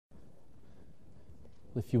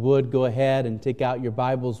If you would, go ahead and take out your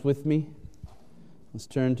Bibles with me. Let's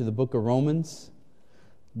turn to the book of Romans.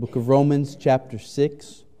 Book of Romans, chapter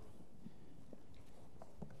 6.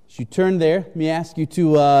 As you turn there, let me ask you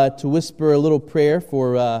to whisper a little prayer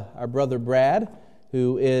for our brother Brad,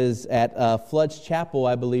 who is at Flood's Chapel,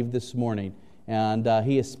 I believe, this morning. And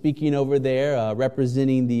he is speaking over there,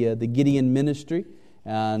 representing the Gideon ministry.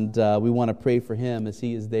 And we want to pray for him as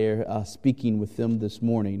he is there speaking with them this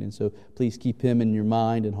morning. And so please keep him in your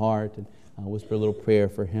mind and heart, and whisper a little prayer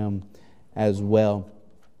for him as well.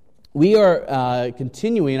 We are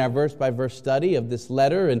continuing our verse-by-verse study of this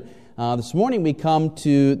letter, and this morning we come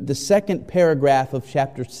to the second paragraph of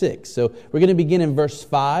chapter 6. So we're going to begin in verse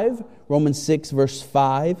 5, Romans 6, verse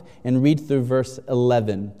 5, and read through verse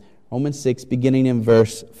 11. Romans 6, beginning in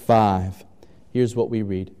verse 5. Here's what we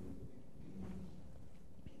read.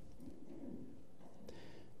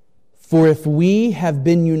 For if we have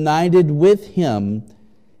been united with Him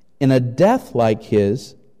in a death like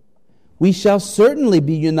His, we shall certainly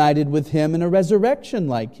be united with Him in a resurrection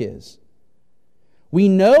like His. We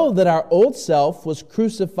know that our old self was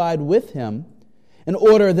crucified with Him in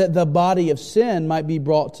order that the body of sin might be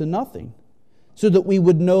brought to nothing, so that we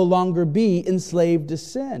would no longer be enslaved to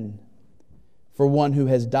sin. For one who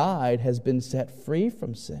has died has been set free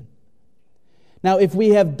from sin. Now, if we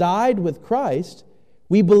have died with Christ,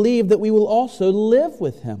 we believe that we will also live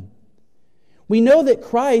with Him. We know that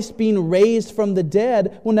Christ, being raised from the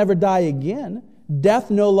dead, will never die again.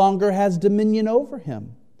 Death no longer has dominion over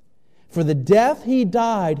Him. For the death He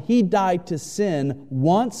died to sin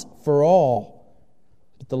once for all.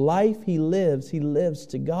 But the life He lives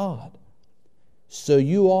to God. So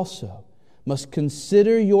you also must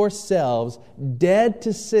consider yourselves dead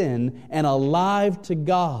to sin and alive to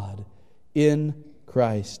God in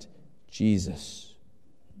Christ Jesus.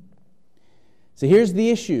 So here's the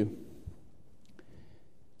issue.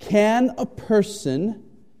 Can a person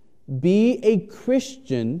be a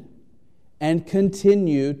Christian and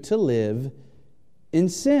continue to live in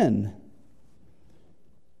sin?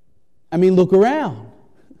 I mean, look around.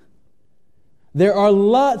 There are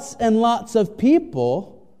lots and lots of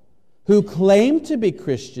people who claim to be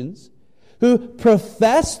Christians, who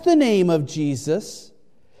profess the name of Jesus,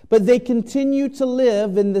 but they continue to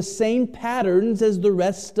live in the same patterns as the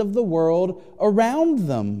rest of the world around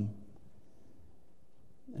them.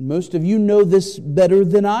 And most of you know this better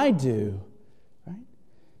than I do, right?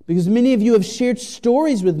 Because many of you have shared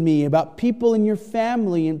stories with me about people in your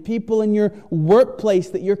family and people in your workplace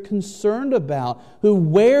that you're concerned about who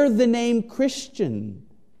wear the name Christian,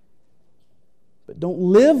 but don't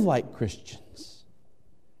live like Christians.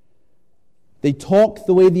 They talk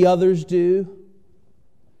the way the others do.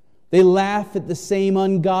 They laugh at the same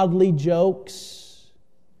ungodly jokes.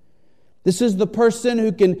 This is the person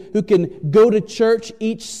who can go to church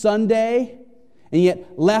each Sunday and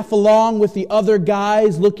yet laugh along with the other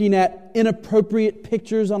guys looking at inappropriate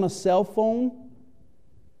pictures on a cell phone.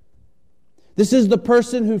 This is the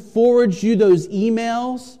person who forwards you those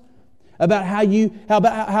emails about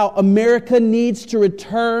how America needs to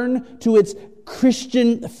return to its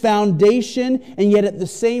Christian foundation, and yet at the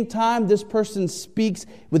same time this person speaks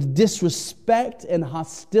with disrespect and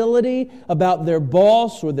hostility about their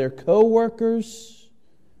boss or their co-workers.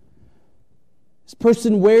 This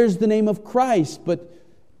person wears the name of Christ but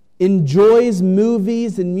enjoys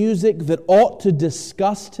movies and music that ought to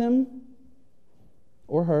disgust him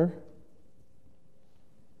or her.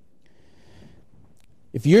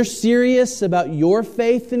 If you're serious about your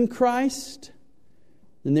faith in Christ,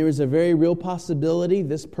 then there is a very real possibility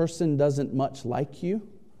this person doesn't much like you.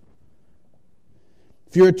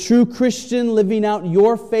 If you're a true Christian living out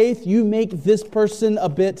your faith, you make this person a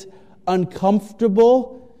bit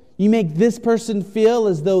uncomfortable. You make this person feel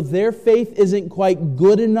as though their faith isn't quite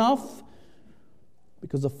good enough,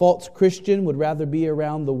 because a false Christian would rather be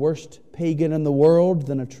around the worst pagan in the world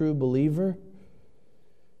than a true believer.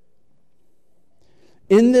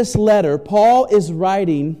 In this letter, Paul is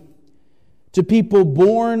writing to people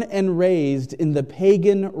born and raised in the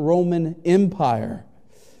pagan Roman Empire.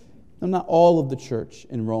 Now, not all of the church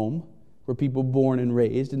in Rome were people born and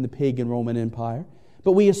raised in the pagan Roman Empire,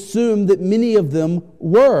 but we assume that many of them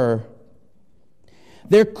were.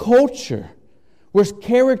 Their culture was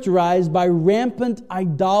characterized by rampant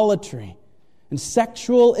idolatry and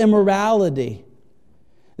sexual immorality.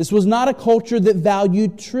 This was not a culture that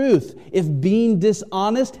valued truth. If being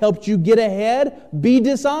dishonest helped you get ahead, be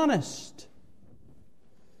dishonest.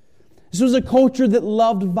 This was a culture that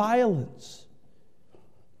loved violence.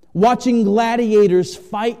 Watching gladiators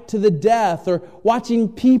fight to the death or watching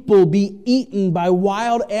people be eaten by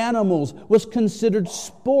wild animals was considered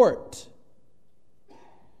sport.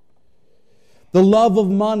 The love of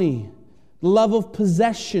money, the love of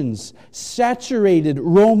possessions, saturated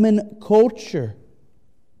Roman culture.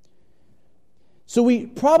 So we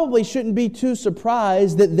probably shouldn't be too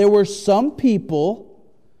surprised that there were some people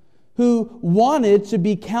who wanted to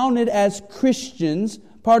be counted as Christians,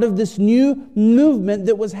 part of this new movement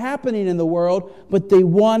that was happening in the world, but they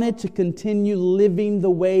wanted to continue living the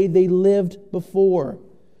way they lived before.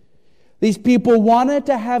 These people wanted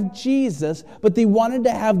to have Jesus, but they wanted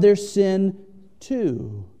to have their sin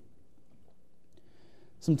too.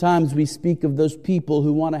 Sometimes we speak of those people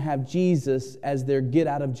who want to have Jesus as their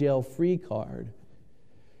get-out-of-jail-free card.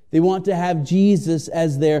 They want to have Jesus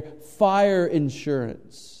as their fire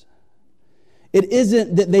insurance. It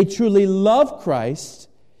isn't that they truly love Christ.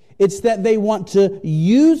 It's that they want to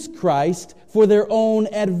use Christ for their own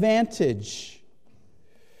advantage.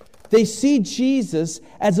 They see Jesus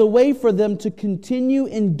as a way for them to continue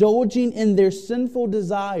indulging in their sinful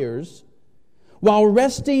desires while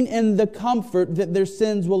resting in the comfort that their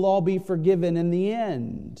sins will all be forgiven in the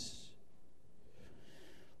end.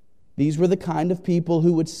 These were the kind of people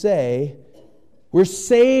who would say, "We're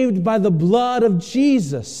saved by the blood of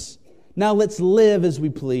Jesus. Now let's live as we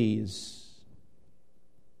please."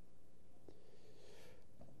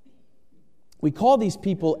 We call these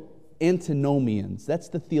people antinomians. That's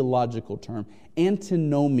the theological term.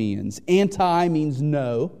 Antinomians. Anti means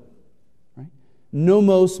no. Right?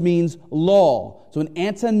 Nomos means law. So an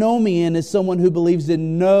antinomian is someone who believes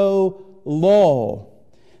in no law.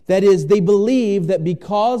 That is, they believe that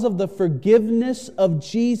because of the forgiveness of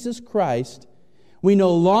Jesus Christ, we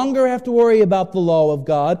no longer have to worry about the law of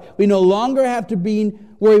God. We no longer have to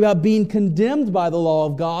worry about being condemned by the law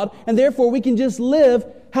of God. And therefore we can just live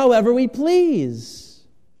however we please.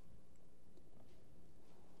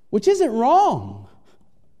 Which isn't wrong.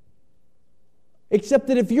 Except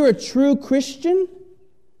that if you're a true Christian,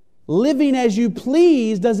 living as you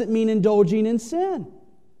please doesn't mean indulging in sin.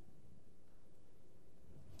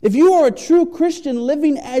 If you are a true Christian,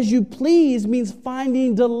 living as you please means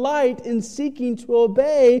finding delight in seeking to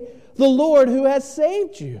obey the Lord who has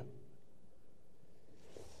saved you.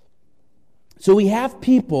 So we have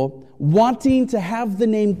people wanting to have the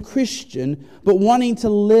name Christian, but wanting to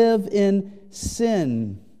live in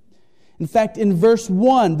sin. In fact, in verse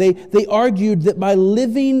 1, they argued that by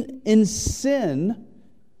living in sin,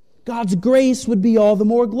 God's grace would be all the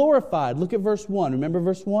more glorified. Look at verse 1. Remember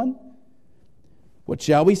verse 1? What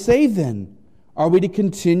shall we say then? Are we to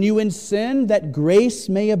continue in sin that grace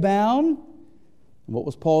may abound? And what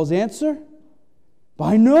was Paul's answer?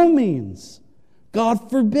 By no means.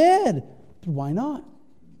 God forbid. But why not?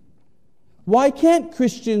 Why can't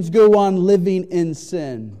Christians go on living in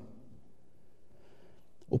sin?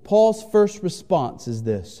 Well, Paul's first response is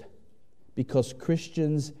this: because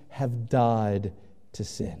Christians have died to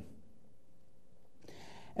sin.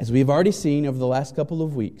 As we've already seen over the last couple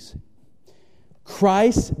of weeks,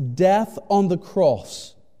 Christ's death on the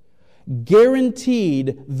cross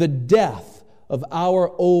guaranteed the death of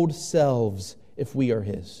our old selves if we are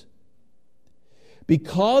His.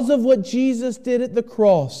 Because of what Jesus did at the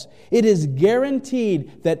cross, it is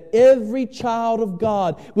guaranteed that every child of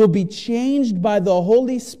God will be changed by the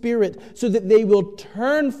Holy Spirit so that they will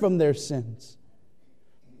turn from their sins.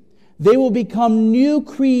 They will become new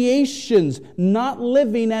creations, not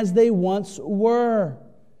living as they once were.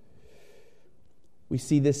 We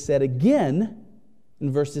see this said again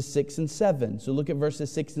in verses 6 and 7. So look at verses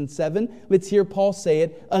 6 and 7. Let's hear Paul say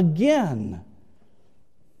it again.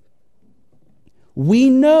 We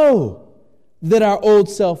know that our old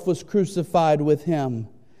self was crucified with Him,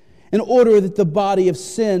 in order that the body of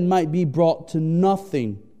sin might be brought to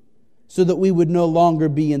nothing, so that we would no longer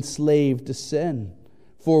be enslaved to sin.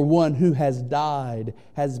 For one who has died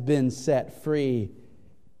has been set free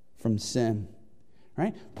from sin.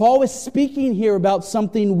 Right? Paul is speaking here about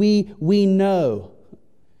something we know.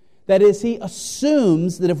 That is, he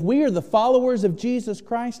assumes that if we are the followers of Jesus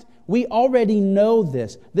Christ, we already know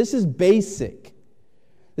this. This is basic.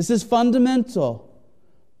 This is fundamental.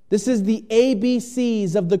 This is the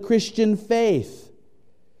ABCs of the Christian faith.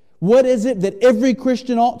 What is it that every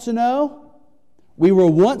Christian ought to know? We were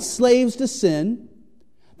once slaves to sin.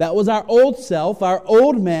 That was our old self, our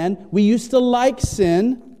old man. We used to like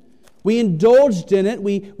sin. We indulged in it.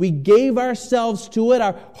 We gave ourselves to it.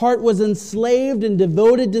 Our heart was enslaved and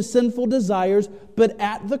devoted to sinful desires. But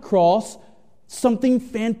at the cross, something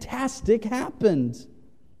fantastic happened.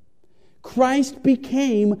 Christ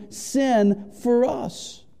became sin for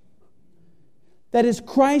us. That is,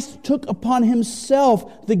 Christ took upon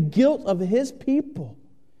Himself the guilt of His people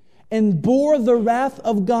and bore the wrath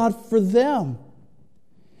of God for them.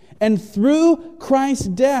 And through Christ's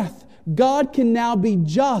death, God can now be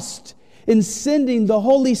just in sending the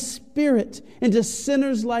Holy Spirit into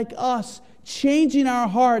sinners like us, changing our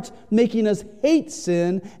hearts, making us hate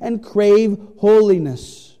sin and crave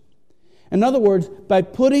holiness. In other words, by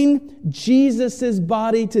putting Jesus'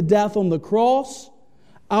 body to death on the cross,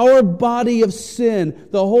 our body of sin,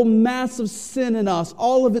 the whole mass of sin in us,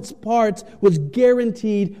 all of its parts, was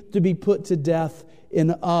guaranteed to be put to death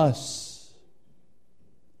in us.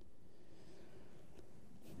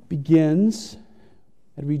 Begins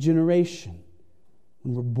at regeneration,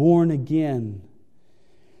 when we're born again.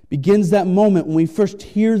 Begins that moment when we first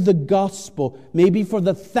hear the gospel, maybe for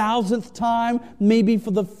the 1,000th time, maybe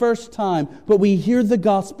for the first time, but we hear the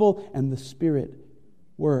gospel and the Spirit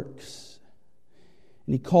works.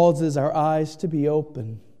 And He causes our eyes to be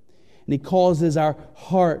open, and He causes our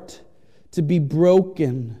heart to be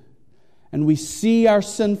broken, and we see our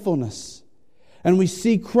sinfulness, and we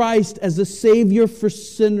see Christ as the Savior for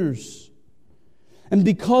sinners. And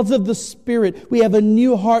because of the Spirit, we have a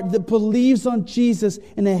new heart that believes on Jesus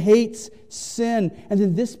and hates sin. And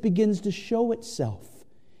then this begins to show itself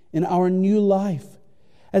in our new life.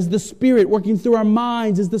 As the Spirit working through our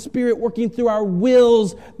minds, as the Spirit working through our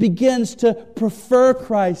wills begins to prefer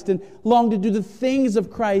Christ and long to do the things of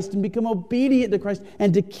Christ and become obedient to Christ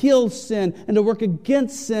and to kill sin and to work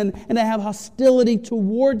against sin and to have hostility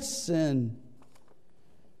towards sin.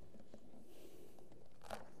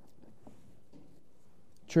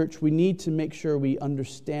 Church, we need to make sure we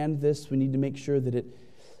understand this. We need to make sure that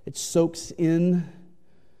it soaks in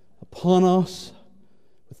upon us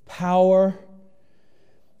with power.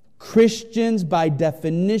 Christians, by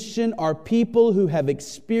definition, are people who have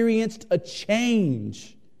experienced a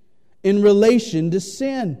change in relation to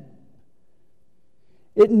sin.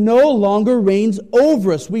 It no longer reigns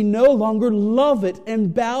over us. We no longer love it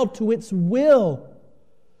and bow to its will.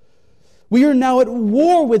 We are now at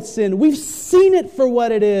war with sin. We've seen it for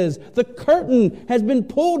what it is. The curtain has been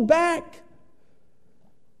pulled back.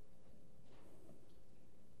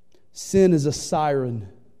 Sin is a siren.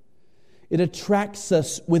 It attracts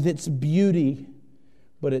us with its beauty,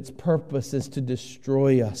 but its purpose is to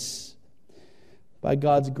destroy us. By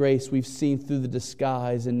God's grace, we've seen through the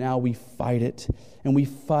disguise, and now we fight it. And we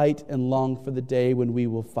fight and long for the day when we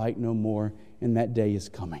will fight no more, and that day is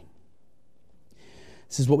coming.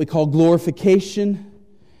 This is what we call glorification.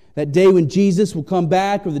 That day when Jesus will come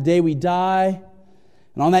back, or the day we die.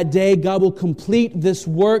 And on that day, God will complete this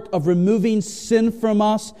work of removing sin from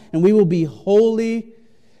us, and we will be holy,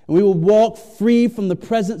 and we will walk free from the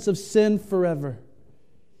presence of sin forever.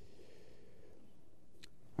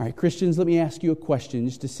 All right, Christians, let me ask you a question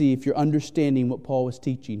just to see if you're understanding what Paul was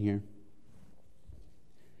teaching here.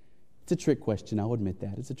 It's a trick question, I'll admit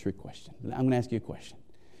that. It's a trick question. But I'm going to ask you a question.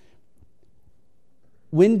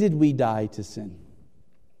 When did we die to sin?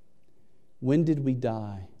 When did we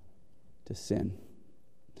die to sin?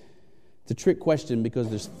 It's a trick question because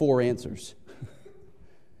there's 4 answers.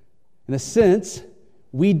 In a sense,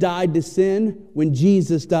 we died to sin when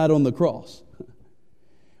Jesus died on the cross.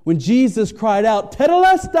 When Jesus cried out,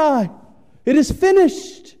 "Tetelestai, it is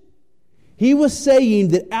finished." He was saying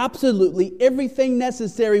that absolutely everything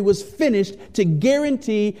necessary was finished to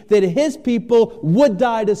guarantee that His people would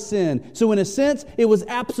die to sin. So in a sense, it was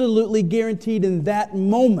absolutely guaranteed in that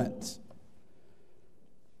moment.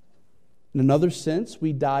 In another sense,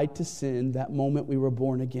 we died to sin that moment we were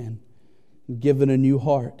born again and given a new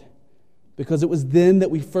heart. Because it was then that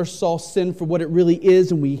we first saw sin for what it really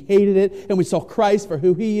is, and we hated it, and we saw Christ for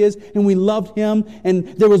who He is, and we loved Him, and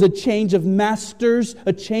there was a change of masters,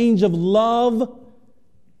 a change of love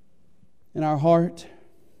in our heart.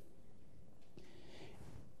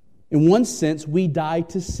 In one sense, we die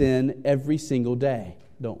to sin every single day,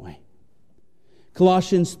 don't we?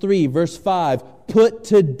 Colossians 3, verse 5, "Put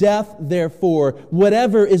to death, therefore,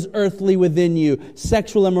 whatever is earthly within you,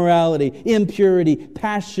 sexual immorality, impurity,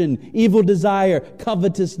 passion, evil desire,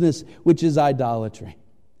 covetousness, which is idolatry."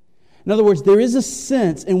 In other words, there is a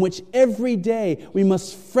sense in which every day we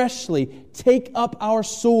must freshly take up our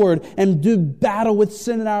sword and do battle with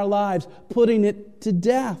sin in our lives, putting it to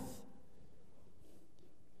death.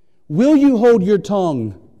 Will you hold your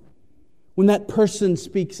tongue when that person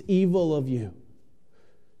speaks evil of you?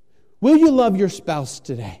 Will you love your spouse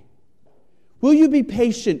today? Will you be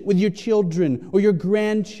patient with your children or your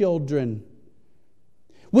grandchildren?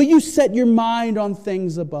 Will you set your mind on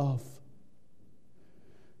things above?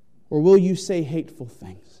 Or will you say hateful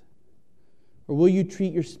things? Or will you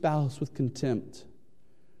treat your spouse with contempt?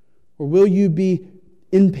 Or will you be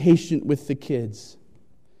impatient with the kids?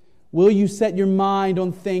 Will you set your mind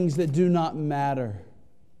on things that do not matter?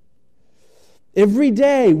 Every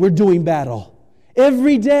day we're doing battle.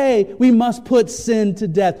 Every day we must put sin to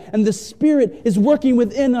death. And the Spirit is working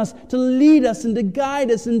within us to lead us and to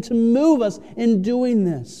guide us and to move us in doing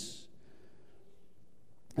this.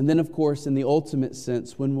 And then, of course, in the ultimate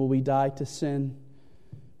sense, when will we die to sin?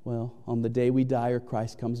 Well, on the day we die or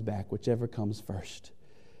Christ comes back, whichever comes first.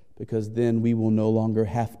 Because then we will no longer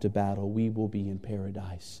have to battle. We will be in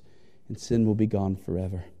paradise. And sin will be gone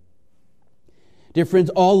forever. Dear friends,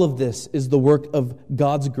 all of this is the work of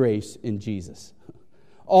God's grace in Jesus.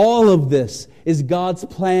 All of this is God's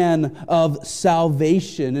plan of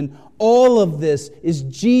salvation. And all of this is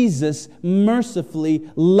Jesus mercifully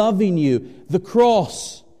loving you. The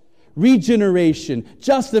cross, regeneration,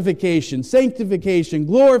 justification, sanctification,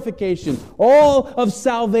 glorification, all of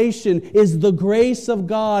salvation is the grace of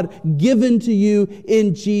God given to you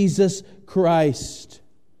in Jesus Christ.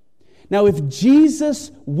 Now, if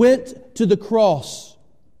Jesus went to the cross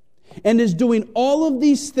and is doing all of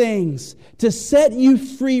these things to set you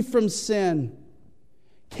free from sin,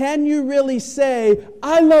 can you really say,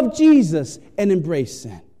 I love Jesus, and embrace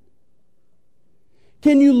sin?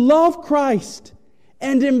 Can you love Christ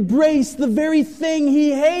and embrace the very thing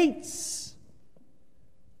He hates?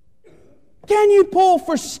 Can you pull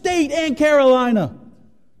for State and Carolina?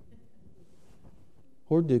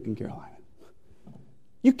 Or Duke and Carolina?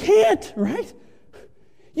 You can't, right?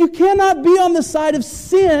 You cannot be on the side of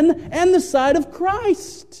sin and the side of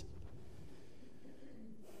Christ.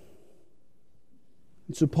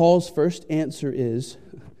 And so Paul's first answer is,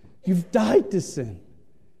 you've died to sin.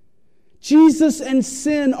 Jesus and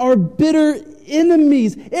sin are bitter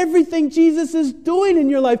enemies. Everything Jesus is doing in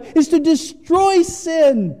your life is to destroy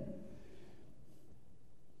sin.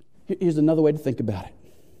 Here's another way to think about it.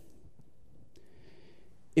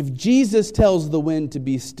 If Jesus tells the wind to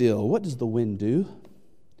be still, what does the wind do?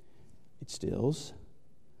 It stills.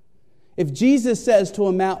 If Jesus says to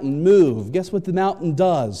a mountain, move, guess what the mountain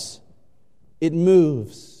does? It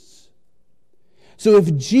moves. So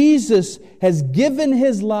if Jesus has given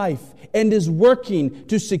His life and is working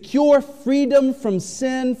to secure freedom from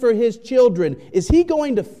sin for His children, is He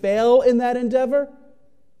going to fail in that endeavor?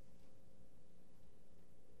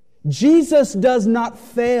 Jesus does not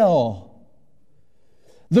fail.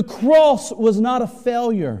 The cross was not a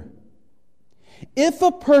failure. If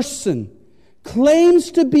a person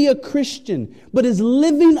claims to be a Christian but is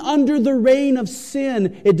living under the reign of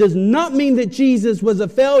sin, it does not mean that Jesus was a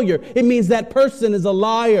failure. It means that person is a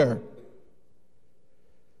liar.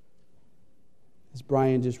 As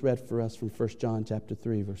Brian just read for us from 1 John chapter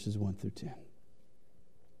 3, verses 1 through 10.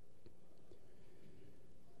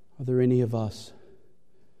 Are there any of us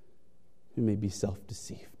who may be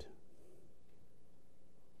self-deceived?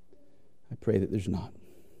 I pray that there's not.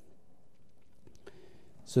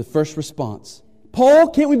 So first response, Paul,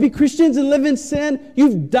 can't we be Christians and live in sin?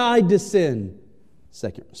 You've died to sin.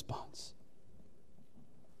 Second response,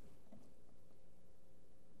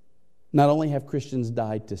 not only have Christians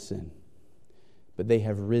died to sin, but they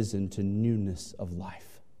have risen to newness of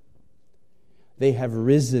life. They have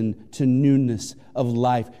risen to newness of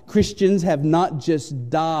life. Christians have not just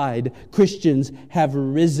died, Christians have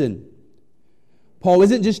risen. Paul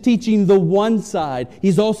isn't just teaching the one side,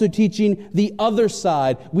 he's also teaching the other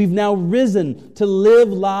side. We've now risen to live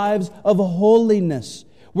lives of holiness.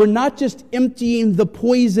 We're not just emptying the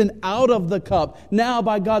poison out of the cup. Now,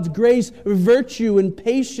 by God's grace, virtue and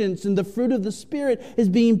patience and the fruit of the Spirit is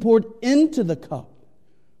being poured into the cup.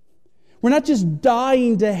 We're not just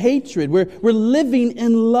dying to hatred. We're living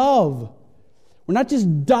in love. We're not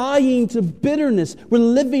just dying to bitterness. We're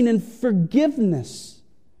living in forgiveness.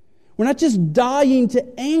 We're not just dying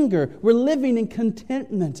to anger. We're living in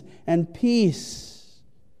contentment and peace.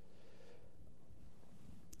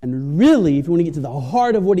 And really, if you want to get to the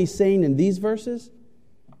heart of what he's saying in these verses,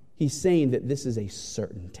 he's saying that this is a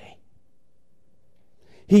certainty.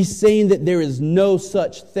 He's saying that there is no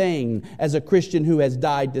such thing as a Christian who has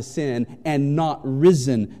died to sin and not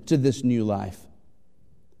risen to this new life.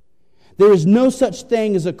 There is no such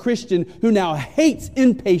thing as a Christian who now hates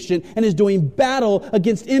impatience and is doing battle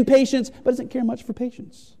against impatience, but doesn't care much for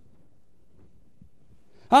patience.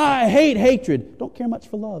 I hate hatred. Don't care much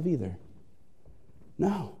for love either.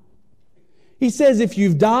 No. He says if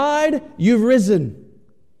you've died, you've risen.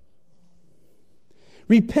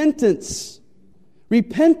 Repentance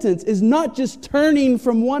is not just turning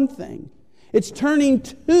from one thing. It's turning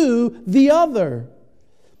to the other.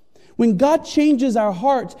 When God changes our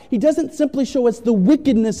hearts, He doesn't simply show us the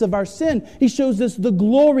wickedness of our sin. He shows us the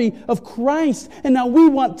glory of Christ. And now we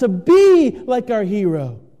want to be like our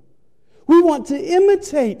hero. We want to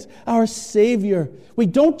imitate our Savior. We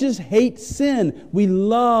don't just hate sin. We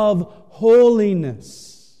love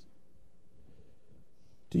holiness.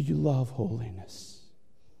 Do you love holiness?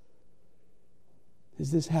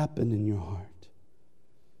 Has this happened in your heart?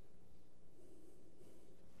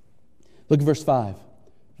 Look at verse 5.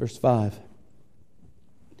 Verse 5.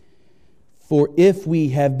 For if we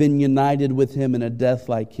have been united with Him in a death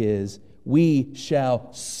like His, we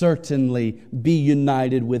shall certainly be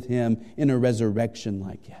united with Him in a resurrection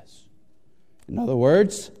like His. In other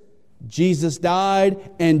words, Jesus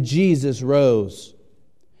died and Jesus rose.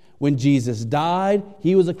 When Jesus died,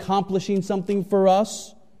 He was accomplishing something for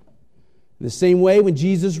us. In the same way, when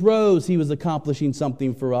Jesus rose, He was accomplishing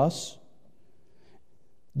something for us.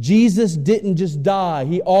 Jesus didn't just die,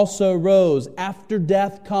 He also rose. After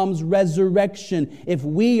death comes resurrection. If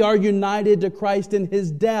we are united to Christ in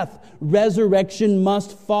His death, resurrection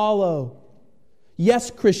must follow.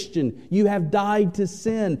 Yes, Christian, you have died to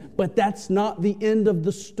sin, but that's not the end of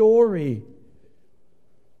the story.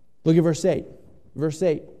 Look at verse 8. Verse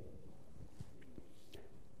 8.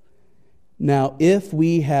 Now, if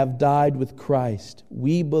we have died with Christ,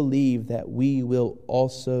 we believe that we will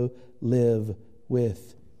also live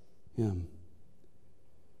with Him.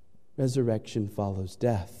 Resurrection follows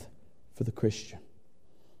death for the Christian.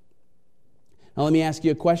 Now let me ask you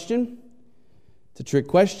a question. It's a trick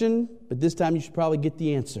question, but this time you should probably get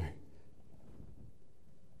the answer.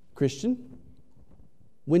 Christian,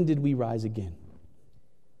 when did we rise again?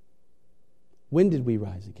 When did we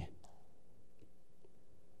rise again?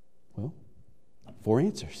 Well, 4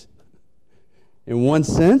 answers. In one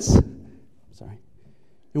sense,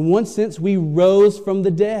 we rose from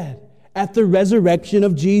the dead at the resurrection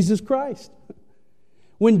of Jesus Christ.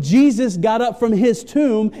 When Jesus got up from His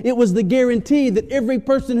tomb, it was the guarantee that every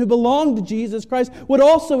person who belonged to Jesus Christ would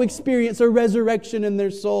also experience a resurrection in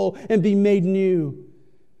their soul and be made new.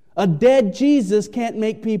 A dead Jesus can't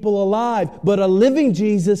make people alive, but a living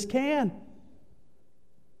Jesus can.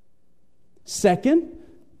 Second,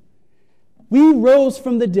 we rose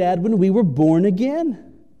from the dead when we were born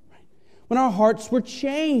again, when our hearts were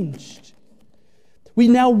changed. We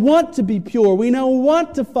now want to be pure. We now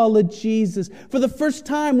want to follow Jesus. For the first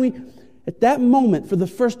time, we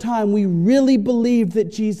really believed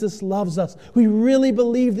that Jesus loves us. We really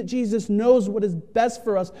believed that Jesus knows what is best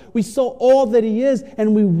for us. We saw all that He is,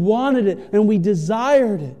 and we wanted it, and we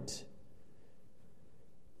desired it.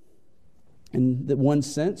 In one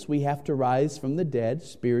sense, we have to rise from the dead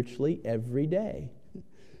spiritually every day.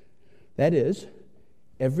 That is,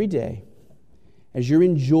 every day. As you're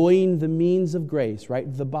enjoying the means of grace, right?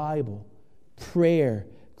 The Bible, prayer,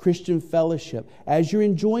 Christian fellowship. As you're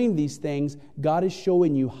enjoying these things, God is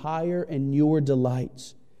showing you higher and newer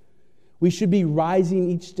delights. We should be rising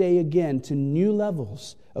each day again to new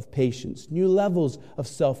levels of patience, new levels of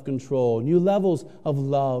self-control, new levels of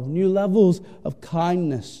love, new levels of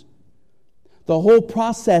kindness. The whole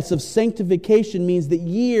process of sanctification means that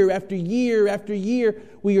year after year after year,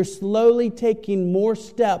 we are slowly taking more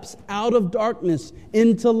steps out of darkness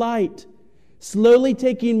into light. Slowly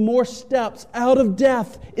taking more steps out of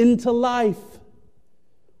death into life.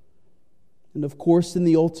 And of course, in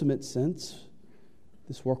the ultimate sense,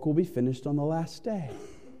 this work will be finished on the last day,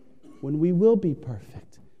 when we will be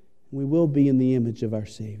perfect. We will be in the image of our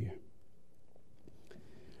Savior.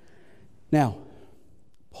 Now,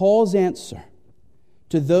 Paul's answer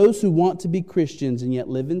to those who want to be Christians and yet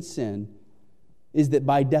live in sin is that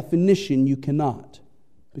by definition you cannot,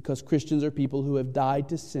 because Christians are people who have died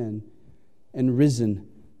to sin and risen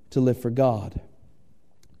to live for God.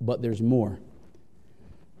 But there's more.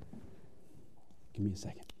 Give me a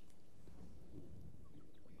second.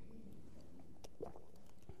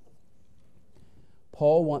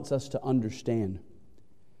 Paul wants us to understand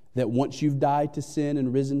that once you've died to sin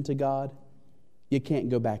and risen to God, you can't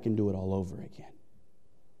go back and do it all over again.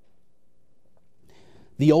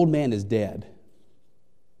 The old man is dead.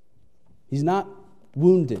 He's not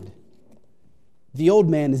wounded. The old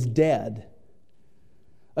man is dead.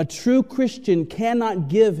 A true Christian cannot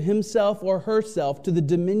give himself or herself to the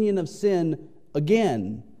dominion of sin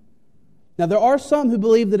again. Now, there are some who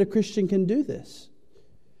believe that a Christian can do this.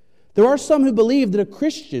 There are some who believe that a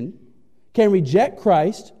Christian can reject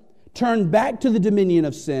Christ, turn back to the dominion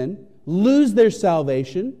of sin, lose their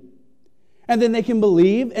salvation, and then they can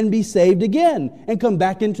believe and be saved again and come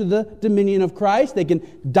back into the dominion of Christ. They can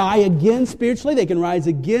die again spiritually. They can rise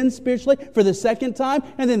again spiritually for the second time,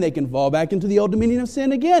 and then they can fall back into the old dominion of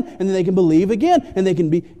sin again, and then they can believe again, and they can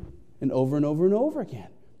be, and over and over and over again.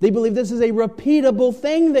 They believe this is a repeatable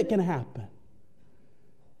thing that can happen.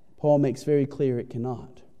 Paul makes very clear it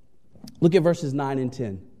cannot. Look at verses 9 and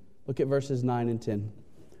 10. Look at verses 9 and 10.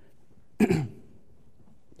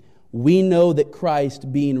 We know that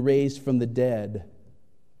Christ, being raised from the dead,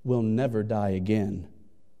 will never die again.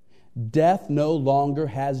 Death no longer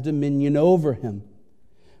has dominion over him.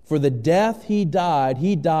 For the death he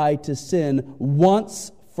died to sin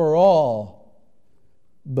once for all.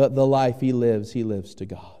 But the life he lives to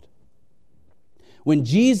God. When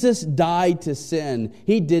Jesus died to sin,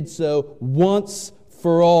 he did so once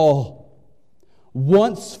for all.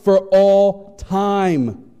 Once for all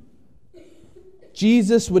time.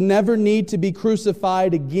 Jesus would never need to be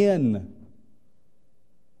crucified again.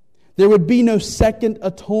 There would be no second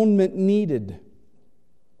atonement needed.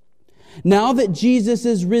 Now that Jesus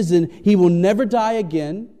is risen, he will never die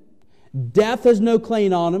again. Death has no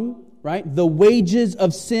claim on him, right? The wages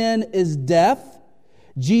of sin is death.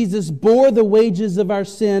 Jesus bore the wages of our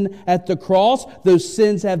sin at the cross. Those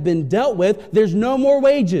sins have been dealt with. There's no more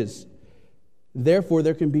wages. Therefore,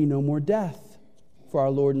 there can be no more death for our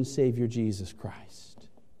Lord and Savior Jesus Christ.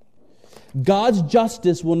 God's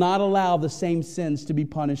justice will not allow the same sins to be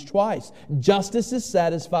punished twice. Justice is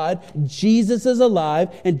satisfied, Jesus is alive,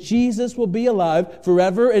 and Jesus will be alive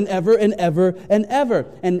forever and ever and ever and ever.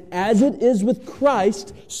 And as it is with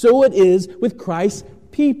Christ, so it is with Christ's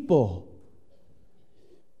people.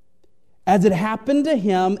 As it happened to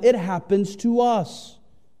him, it happens to us.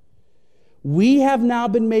 We have now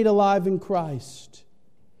been made alive in Christ,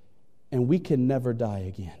 and we can never die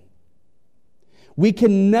again. We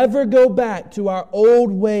can never go back to our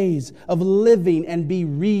old ways of living and be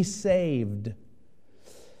re-saved.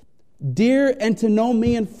 Dear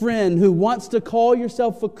antinomian friend who wants to call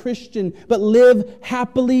yourself a Christian but live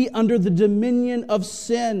happily under the dominion of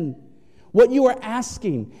sin, what you are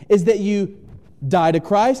asking is that you die to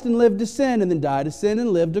Christ and live to sin, and then die to sin and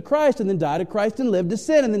live to Christ, and then die to Christ and live to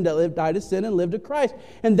sin, and then die to sin and live to Christ.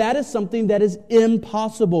 And that is something that is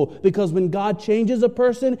impossible, because when God changes a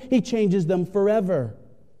person, He changes them forever.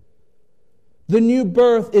 The new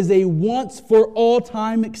birth is a once for all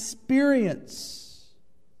time experience.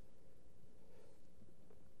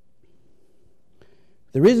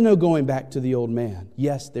 There is no going back to the old man.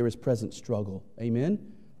 Yes, there is present struggle.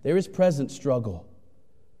 Amen? There is present struggle.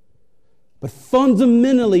 But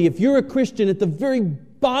fundamentally, if you're a Christian, at the very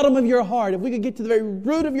bottom of your heart, if we could get to the very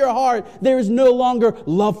root of your heart, there is no longer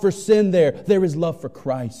love for sin there. There is love for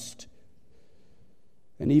Christ.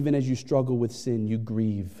 And even as you struggle with sin, you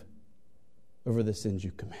grieve over the sins you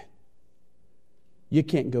commit. You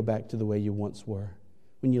can't go back to the way you once were,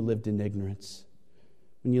 when you lived in ignorance,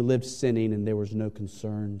 when you lived sinning and there was no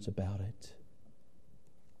concerns about it.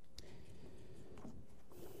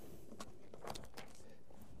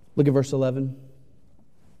 Look at verse 11.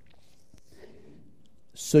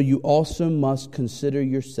 So you also must consider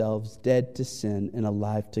yourselves dead to sin and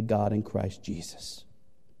alive to God in Christ Jesus.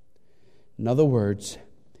 In other words,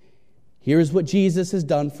 here's what Jesus has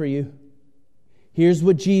done for you. Here's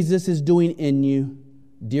what Jesus is doing in you.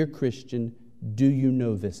 Dear Christian, do you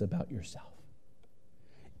know this about yourself?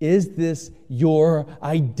 Is this your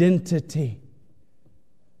identity?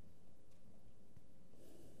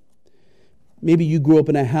 Maybe you grew up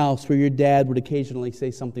in a house where your dad would occasionally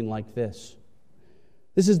say something like this.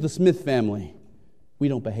 This is the Smith family. We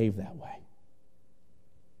don't behave that way.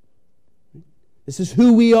 This is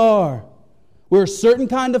who we are. We're a certain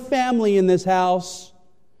kind of family in this house.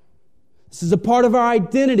 This is a part of our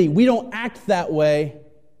identity. We don't act that way.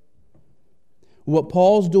 What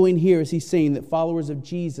Paul's doing here is he's saying that followers of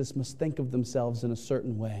Jesus must think of themselves in a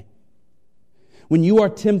certain way. When you are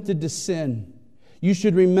tempted to sin, you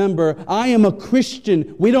should remember, I am a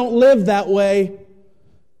Christian. We don't live that way.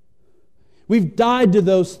 We've died to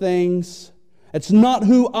those things. That's not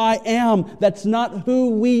who I am. That's not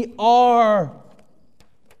who we are.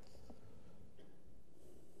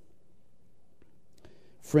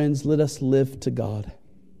 Friends, let us live to God.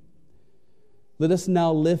 Let us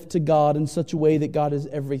now live to God in such a way that God is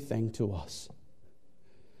everything to us.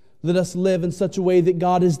 Let us live in such a way that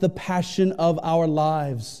God is the passion of our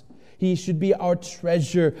lives. He should be our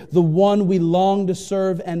treasure, the one we long to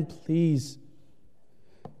serve and please.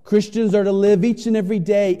 Christians are to live each and every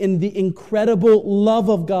day in the incredible love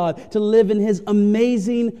of God, to live in His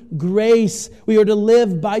amazing grace. We are to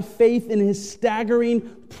live by faith in His staggering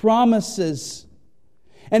promises.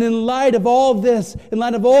 And in light of all this, in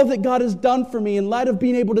light of all that God has done for me, in light of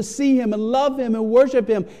being able to see Him and love Him and worship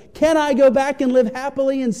Him, can I go back and live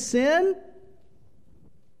happily in sin?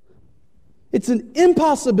 It's an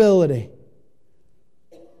impossibility.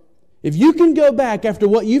 If you can go back after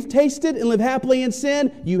what you've tasted and live happily in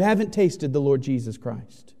sin, you haven't tasted the Lord Jesus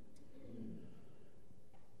Christ.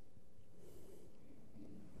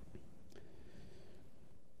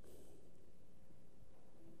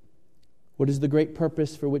 What is the great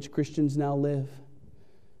purpose for which Christians now live?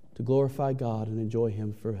 To glorify God and enjoy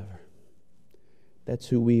Him forever. That's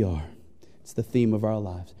who we are. It's the theme of our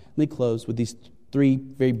lives. Let me close with these 3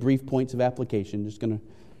 very brief points of application. Just going to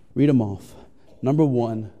read them off. Number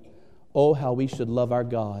 1, oh, how we should love our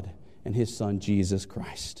God and His Son, Jesus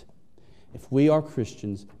Christ. If we are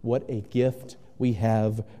Christians, what a gift we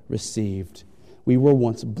have received. We were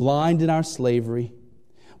once blind in our slavery.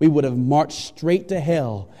 We would have marched straight to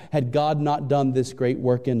hell had God not done this great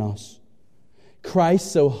work in us.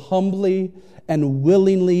 Christ so humbly and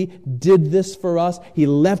willingly did this for us. He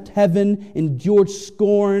left heaven, endured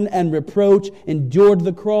scorn and reproach, endured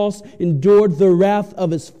the cross, endured the wrath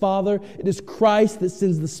of His Father. It is Christ that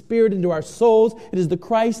sends the Spirit into our souls. It is the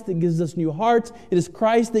Christ that gives us new hearts. It is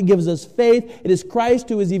Christ that gives us faith. It is Christ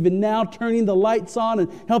who is even now turning the lights on and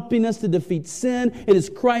helping us to defeat sin. It is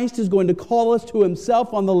Christ who's going to call us to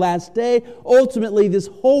Himself on the last day. Ultimately, this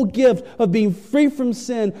whole gift of being free from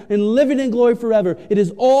sin and living in glory forever, it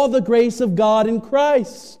is all the grace of God in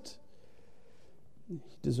Christ. He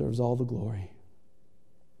deserves all the glory.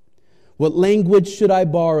 What language should I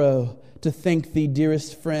borrow to thank Thee,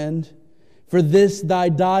 dearest friend, for this Thy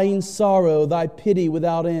dying sorrow, Thy pity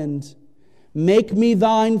without end? Make me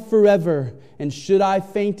Thine forever, and should I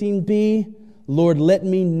fainting be, Lord, let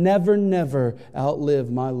me never, never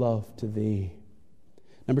outlive my love to Thee.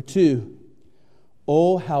 Number 2,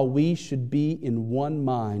 oh, how we should be in one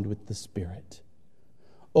mind with the Spirit.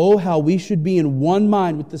 Oh, how we should be in one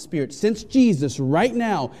mind with the Spirit. Since Jesus right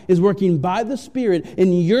now is working by the Spirit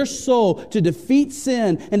in your soul to defeat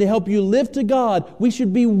sin and to help you live to God, we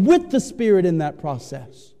should be with the Spirit in that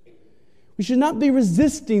process. We should not be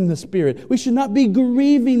resisting the Spirit. We should not be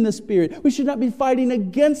grieving the Spirit. We should not be fighting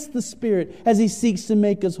against the Spirit as He seeks to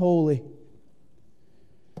make us holy.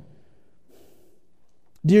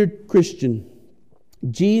 Dear Christian,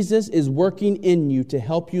 Jesus is working in you to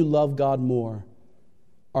help you love God more.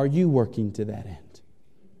 Are you working to that end?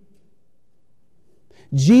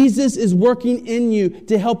 Jesus is working in you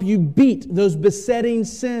to help you beat those besetting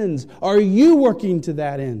sins. Are you working to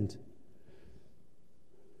that end?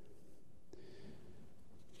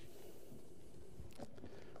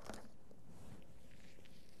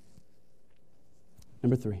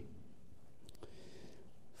 Number 3.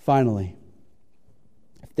 Finally,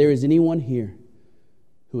 if there is anyone here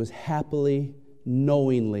who is happily,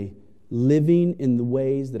 knowingly living in the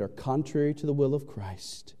ways that are contrary to the will of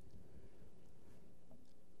Christ,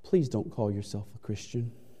 please don't call yourself a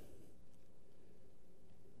Christian.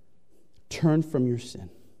 Turn from your sin.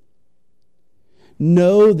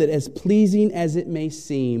 Know that as pleasing as it may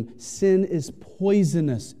seem, sin is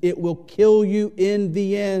poisonous. It will kill you in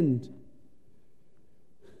the end.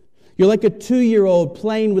 You're like a 2-year-old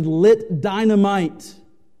playing with lit dynamite.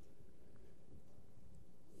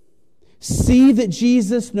 See that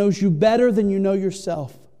Jesus knows you better than you know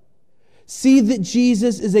yourself. See that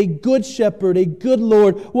Jesus is a good shepherd, a good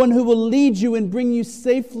Lord, one who will lead you and bring you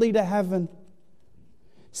safely to heaven.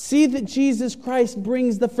 See that Jesus Christ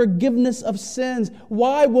brings the forgiveness of sins.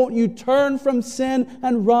 Why won't you turn from sin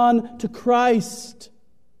and run to Christ?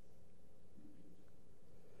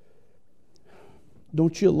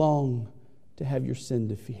 Don't you long to have your sin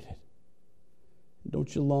defeated?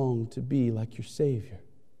 Don't you long to be like your Savior?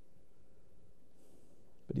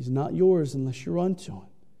 But He's not yours unless you run to Him,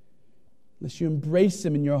 unless you embrace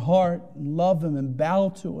Him in your heart and love Him and bow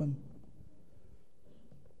to Him.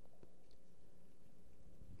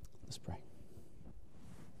 Let's pray.